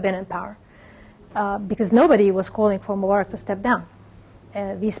son would have been in power, because nobody was calling for Mubarak to step down.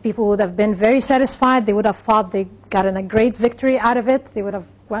 These people would have been very satisfied. They would have thought they gotten a great victory out of it. They would have,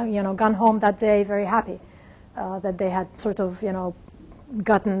 well, you know, gone home that day very happy that they had sort of, you know,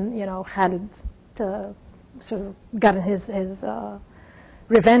 gotten, you know, Khalid to sort of gotten his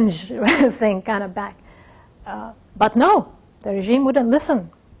revenge thing kind of back. But no, the regime wouldn't listen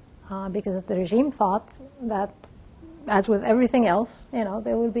because the regime thought that, as with everything else, you know,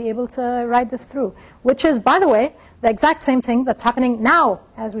 they will be able to ride this through, which is, by the way, the exact same thing that's happening now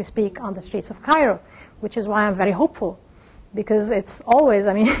as we speak on the streets of Cairo, which is why I'm very hopeful, because it's always,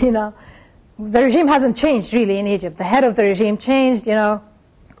 I mean, you know, the regime hasn't changed really in Egypt. The head of the regime changed, you know,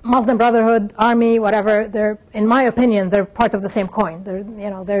 Muslim Brotherhood, army, whatever. They're, in my opinion, they're part of the same coin. They're, you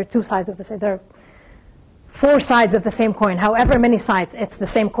know, they're two sides of the same, they're four sides of the same coin. However many sides, it's the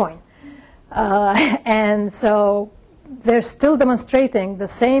same coin. And so they're still demonstrating the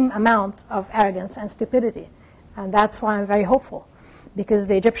same amount of arrogance and stupidity. And that's why I'm very hopeful, because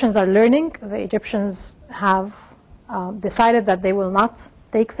the Egyptians are learning. The Egyptians have decided that they will not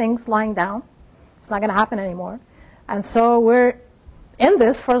take things lying down. It's not going to happen anymore. And so we're in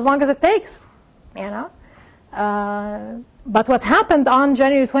this for as long as it takes, you know. But what happened on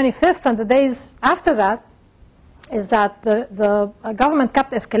January 25th and the days after that is that the government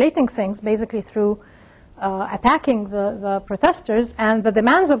kept escalating things, basically through attacking the protesters, and the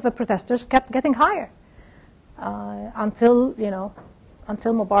demands of the protesters kept getting higher until, you know,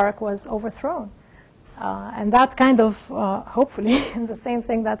 until Mubarak was overthrown. And that kind of, hopefully, the same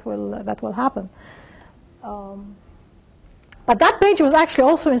thing that will happen. But that page was actually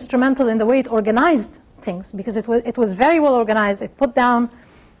also instrumental in the way it organized things, because it was very well organized. It put down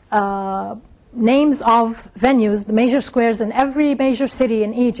names of venues, the major squares in every major city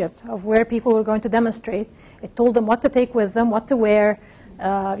in Egypt of where people were going to demonstrate. It told them what to take with them, what to wear,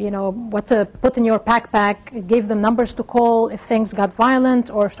 you know, what to put in your backpack. It gave them numbers to call if things got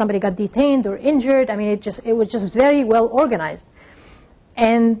violent or if somebody got detained or injured. I mean, it was just very well organized.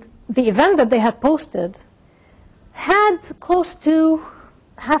 And the event that they had posted had close to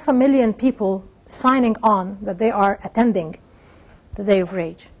 500,000 people signing on that they are attending the Day of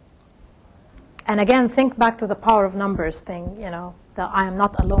Rage. And again, think back to the power of numbers thing, you know, the I am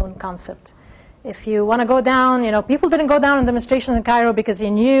not alone concept. If you want to go down, you know, people didn't go down in demonstrations in Cairo because you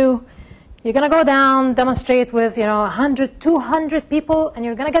knew you're going to go down, demonstrate with, you know, 100, 200 people, and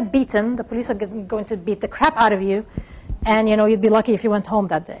you're going to get beaten. The police are going to beat the crap out of you, and, you know, you'd be lucky if you went home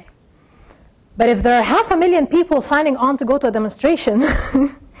that day. But if there are 500,000 people signing on to go to a demonstration,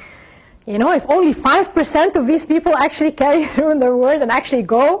 you know, if only 5% of these people actually carry through in their word and actually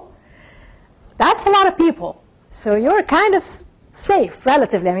go, that's a lot of people. So you're kind of safe,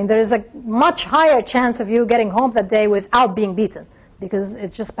 relatively. I mean, there is a much higher chance of you getting home that day without being beaten, because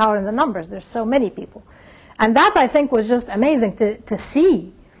it's just power in the numbers. There's so many people. And that, I think, was just amazing to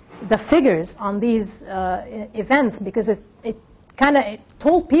see the figures on these events, because it kind of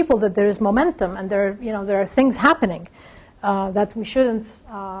told people that there is momentum and there are things happening that we shouldn't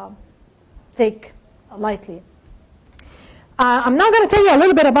take lightly. I'm now going to tell you a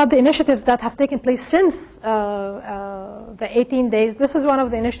little bit about the initiatives that have taken place since the 18 days. This is one of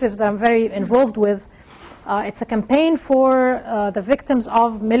the initiatives that I'm very involved with. It's a campaign for the victims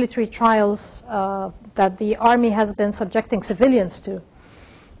of military trials that the Army has been subjecting civilians to.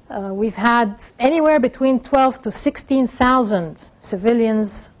 We've had anywhere between 12 to 16,000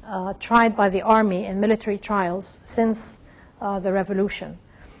 civilians tried by the Army in military trials since the revolution.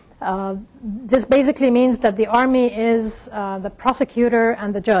 This basically means that the Army is the prosecutor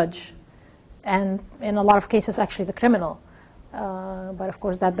and the judge, and in a lot of cases actually the criminal. But of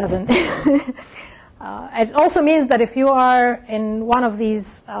course that doesn't. It also means that if you are in one of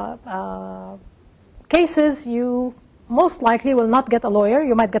these cases, you most likely will not get a lawyer.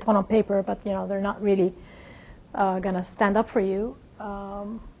 You might get one on paper, but you know they're not really going to stand up for you.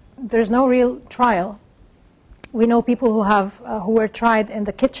 There's no real trial. We know people who were tried in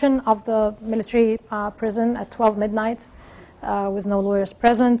the kitchen of the military prison at 12 midnight with no lawyers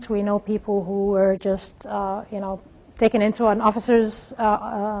present. We know people who were just, taken into an officer's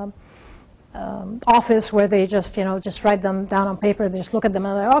office where they just, just write them down on paper. They just look at them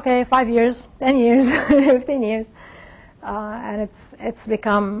and they're like, okay, 5 years, 10 years, 15 years. And it's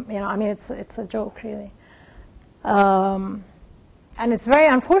become, it's a joke, really. And it's very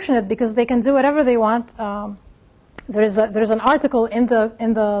unfortunate because they can do whatever they want. There's an article in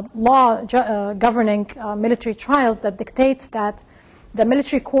the law governing military trials that dictates that the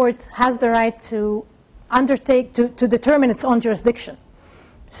military court has the right to undertake to determine its own jurisdiction.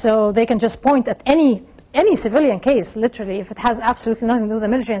 So they can just point at any civilian case, literally, if it has absolutely nothing to do with the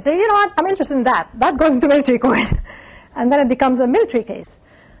military, and say, you know what, I'm interested in that. That goes into military court, and then it becomes a military case.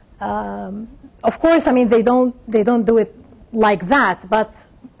 Of course, they don't do it like that, but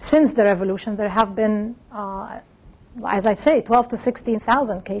since the revolution, there have been as I say, 12 to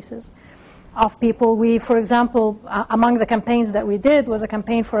 16,000 cases of people. We, for example, among the campaigns that we did was a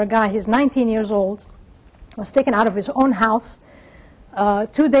campaign for a guy, he's 19 years old, was taken out of his own house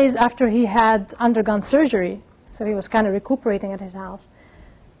 2 days after he had undergone surgery, so he was kind of recuperating at his house.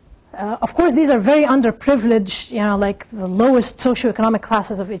 Of course, these are very underprivileged, like the lowest socioeconomic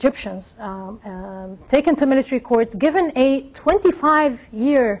classes of Egyptians, taken to military court, given a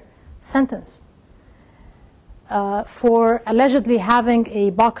 25-year sentence. For allegedly having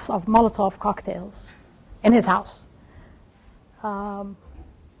a box of Molotov cocktails in his house.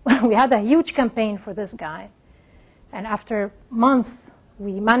 We had a huge campaign for this guy, and after months,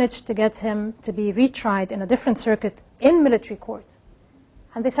 we managed to get him to be retried in a different circuit in military court,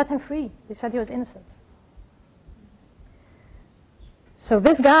 and they set him free. They said he was innocent. So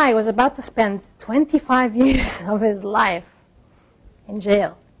this guy was about to spend 25 years of his life in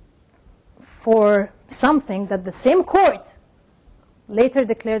jail for something that the same court later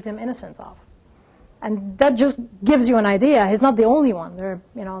declared him innocent of. And that just gives you an idea. He's not the only one. There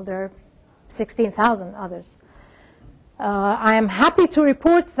are 16,000 others. I am happy to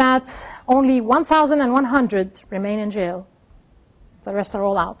report that only 1,100 remain in jail. The rest are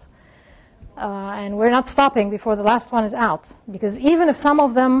all out. And we're not stopping before the last one is out, because even if some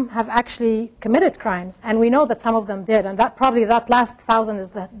of them have actually committed crimes, and we know that some of them did, and that probably that last 1,000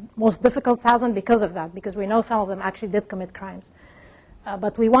 is the most difficult 1,000 because of that, because we know some of them actually did commit crimes.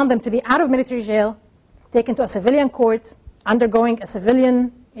 But we want them to be out of military jail, taken to a civilian court, undergoing a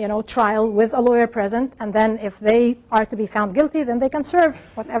civilian trial with a lawyer present, and then if they are to be found guilty, then they can serve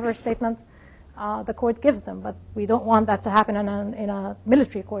whatever statement the court gives them. But we don't want that to happen in a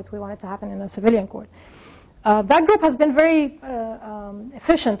military court. We want it to happen in a civilian court. That group has been very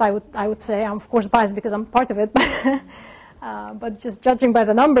efficient, I would say. I'm of course biased because I'm part of it, but just judging by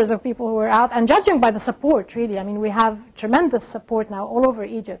the numbers of people who are out, and judging by the support, really. We have tremendous support now all over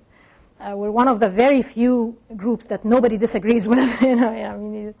Egypt. We're one of the very few groups that nobody disagrees with.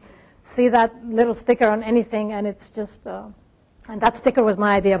 You see that little sticker on anything, and it's just, and that sticker was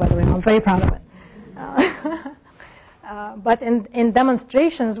my idea, by the way. I'm very proud of it. But in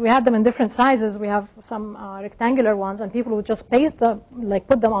demonstrations, we had them in different sizes. We have some rectangular ones, and people would just paste them,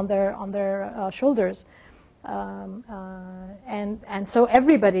 put them on their shoulders, and so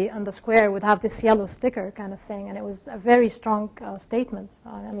everybody on the square would have this yellow sticker kind of thing, and it was a very strong statement,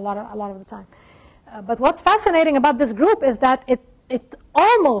 and a lot of the time. But what's fascinating about this group is that it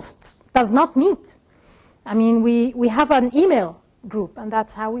almost does not meet. We have an email group, and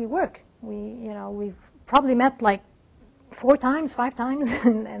that's how we work. We've probably met 4 times, 5 times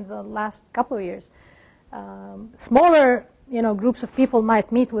in the last couple of years. Smaller, groups of people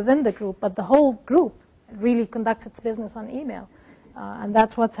might meet within the group, but the whole group really conducts its business on email, and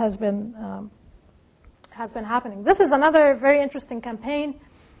that's what has been happening. This is another very interesting campaign.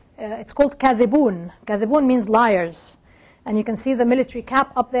 It's called Kadhibun. Kadhibun means liars. And you can see the military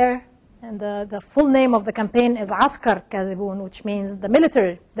cap up there. And the full name of the campaign is Askar Kadibun, which means the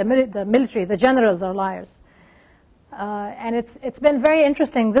military, the generals are liars. And it's been very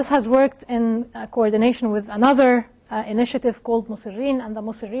interesting. This has worked in coordination with another initiative called Musirreen, and the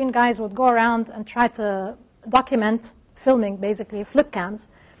Musirreen guys would go around and try to document, filming basically, flip cams,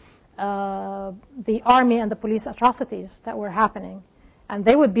 the army and the police atrocities that were happening. And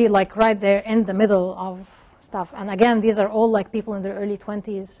they would be like right there in the middle of stuff. And again, these are all like people in their early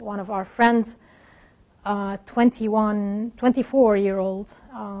 20s. One of our friends, 24-year-old,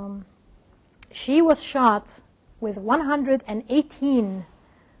 she was shot with 118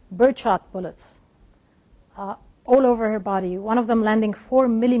 birdshot bullets all over her body, one of them landing 4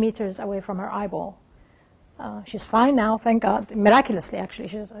 millimeters away from her eyeball. She's fine now, thank God, miraculously actually,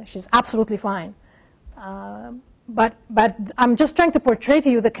 she's absolutely fine. But I'm just trying to portray to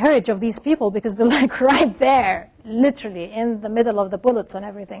you the courage of these people, because they're like right there, literally in the middle of the bullets and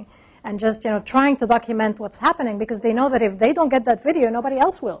everything, and just trying to document what's happening, because they know that if they don't get that video, nobody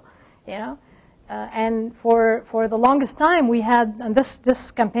else will, and for the longest time we had, and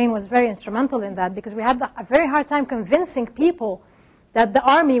this campaign was very instrumental in that, because we had a very hard time convincing people that the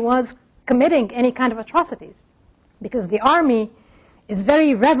army was committing any kind of atrocities, because the army is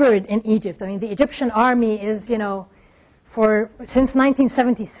very revered in Egypt. I mean, the Egyptian army is, since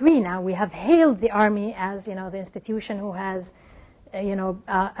 1973 now, we have hailed the army as, the institution who has,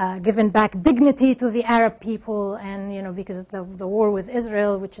 given back dignity to the Arab people, and, because the war with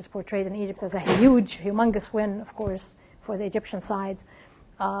Israel, which is portrayed in Egypt as a huge, humongous win, of course, for the Egyptian side.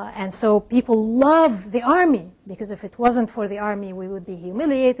 And so people love the army, because if it wasn't for the army, we would be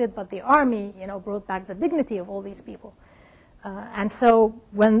humiliated, but the army, brought back the dignity of all these people. And so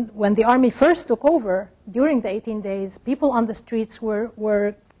when the army first took over during the 18 days, people on the streets were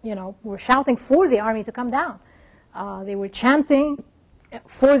shouting for the army to come down. They were chanting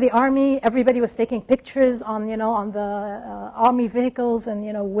for the army. Everybody was taking pictures on the army vehicles, and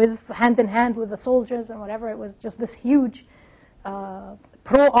with hand in hand with the soldiers and whatever. It was just this huge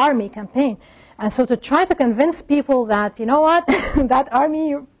pro-army campaign. And so to try to convince people that what that army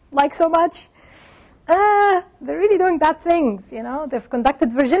you like so much, they're really doing bad things, They've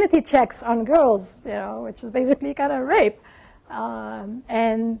conducted virginity checks on girls, which is basically kind of rape.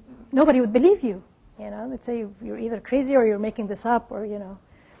 And nobody would believe you, They'd say you're either crazy or you're making this up, or,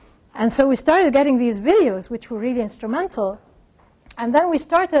 And so we started getting these videos, which were really instrumental. And then we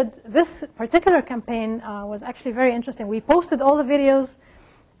started, this particular campaign was actually very interesting. We posted all the videos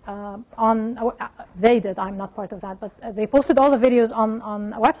they did, I'm not part of that, but they posted all the videos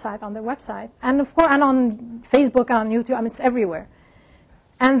on their website, and of course, and on Facebook and on YouTube, it's everywhere.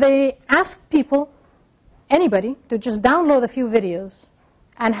 And they asked people, anybody, to just download a few videos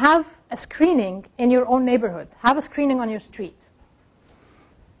and have a screening in your own neighborhood, have a screening on your street.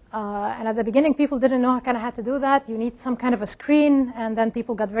 And at the beginning, people didn't know how to do that. You need some kind of a screen, and then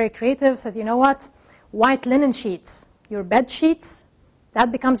people got very creative, said, you know what, white linen sheets, your bed sheets, that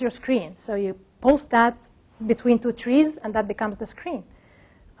becomes your screen. So you post that between two trees, and that becomes the screen.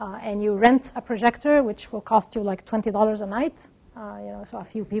 And you rent a projector, which will cost you like $20 a night. So a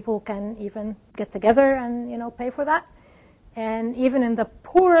few people can even get together and pay for that. And even in the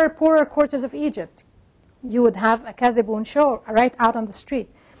poorer quarters of Egypt, you would have a kadhibun show right out on the street.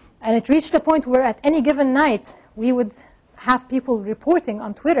 And it reached a point where at any given night, we would have people reporting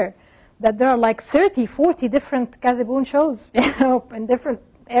on Twitter that there are like 30, 40 different kadhibun shows, in different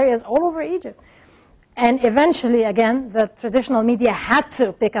areas all over Egypt. And eventually, again, the traditional media had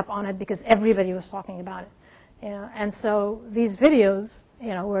to pick up on it, because everybody was talking about it. And so these videos,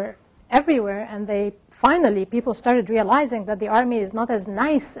 were everywhere, and finally people started realizing that the army is not as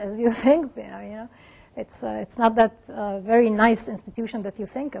nice as you think. It's not that very nice institution that you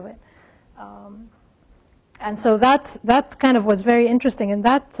think of it. And so that kind of was very interesting in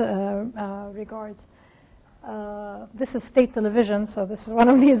that regard. This is state television, so this is one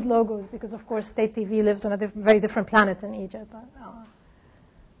of these logos, because of course state TV lives on a very different planet in Egypt.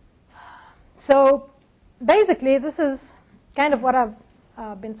 So basically, this is kind of what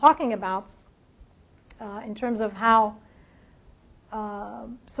I've been talking about in terms of how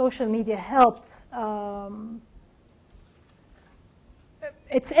social media helped.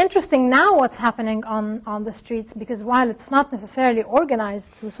 It's interesting now what's happening on the streets, because while it's not necessarily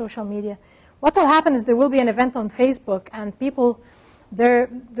organized through social media, what will happen is there will be an event on Facebook, and people, there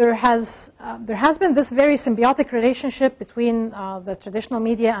has been this very symbiotic relationship between the traditional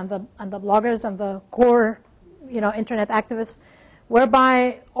media and the bloggers and the core, internet activists,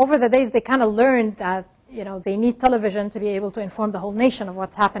 whereby over the days they kind of learned that they need television to be able to inform the whole nation of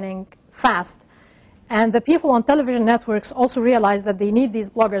what's happening fast. And the people on television networks also realize that they need these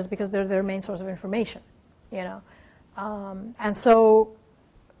bloggers because they're their main source of information, you know. And so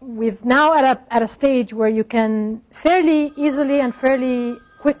we've now at a stage where you can fairly easily and fairly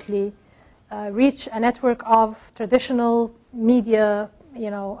quickly reach a network of traditional media,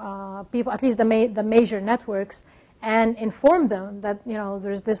 you know, people, at least the major networks, and inform them that, you know,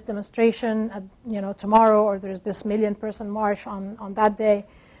 there's this demonstration, you know, tomorrow, or there's this million-person march on that day,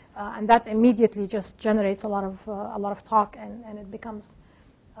 and that immediately just generates a lot of talk, and it becomes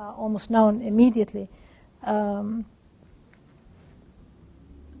almost known immediately.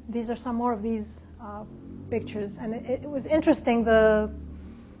 These are some more of these pictures, and it was interesting, the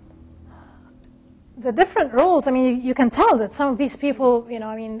different roles. I mean, you can tell that some of these people, you know,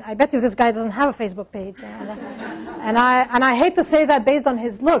 I mean, I bet you this guy doesn't have a Facebook page, you know, and I hate to say that based on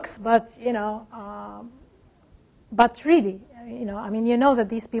his looks, but you know, but really, you know, I mean, you know that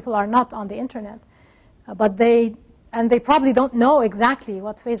these people are not on the internet, but they probably don't know exactly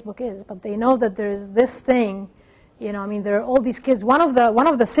what Facebook is, but they know that there is this thing. You know, I mean, there are all these kids. One of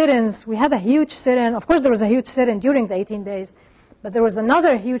the sit-ins, we had a huge sit-in. Of course, there was a huge sit-in during the 18 days, but there was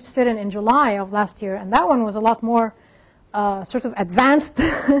another huge sit-in in July of last year, and that one was a lot more sort of advanced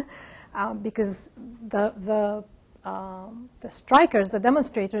because the strikers, the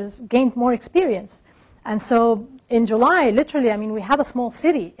demonstrators, gained more experience. And so in July, literally, I mean, we had a small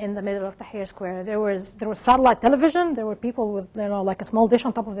city in the middle of Tahrir Square. There was satellite television. There were people with, you know, like a small dish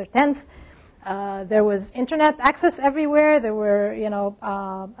on top of their tents. There was internet access everywhere. There were, you know,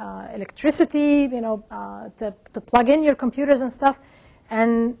 electricity, you know, to plug in your computers and stuff.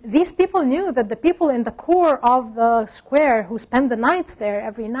 And these people knew that the people in the core of the square who spend the nights there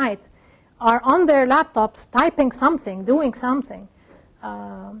every night are on their laptops typing something, doing something.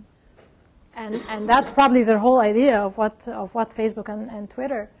 And that's probably their whole idea of what Facebook and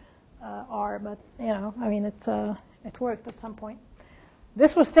Twitter are. But, you know, I mean, it worked at some point.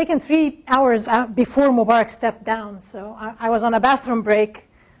 This was taken 3 hours before Mubarak stepped down. So I was on a bathroom break.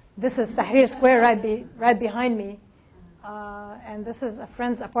 This is Tahrir Square right behind me. And this is a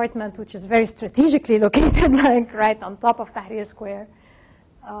friend's apartment, which is very strategically located, like right on top of Tahrir Square.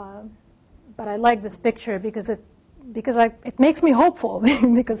 But I like this picture because it makes me hopeful.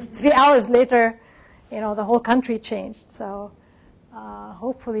 Because 3 hours later, you know, the whole country changed. So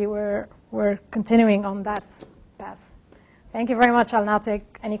hopefully we're continuing on that path. Thank you very much. I'll now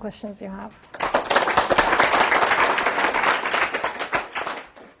take any questions you have.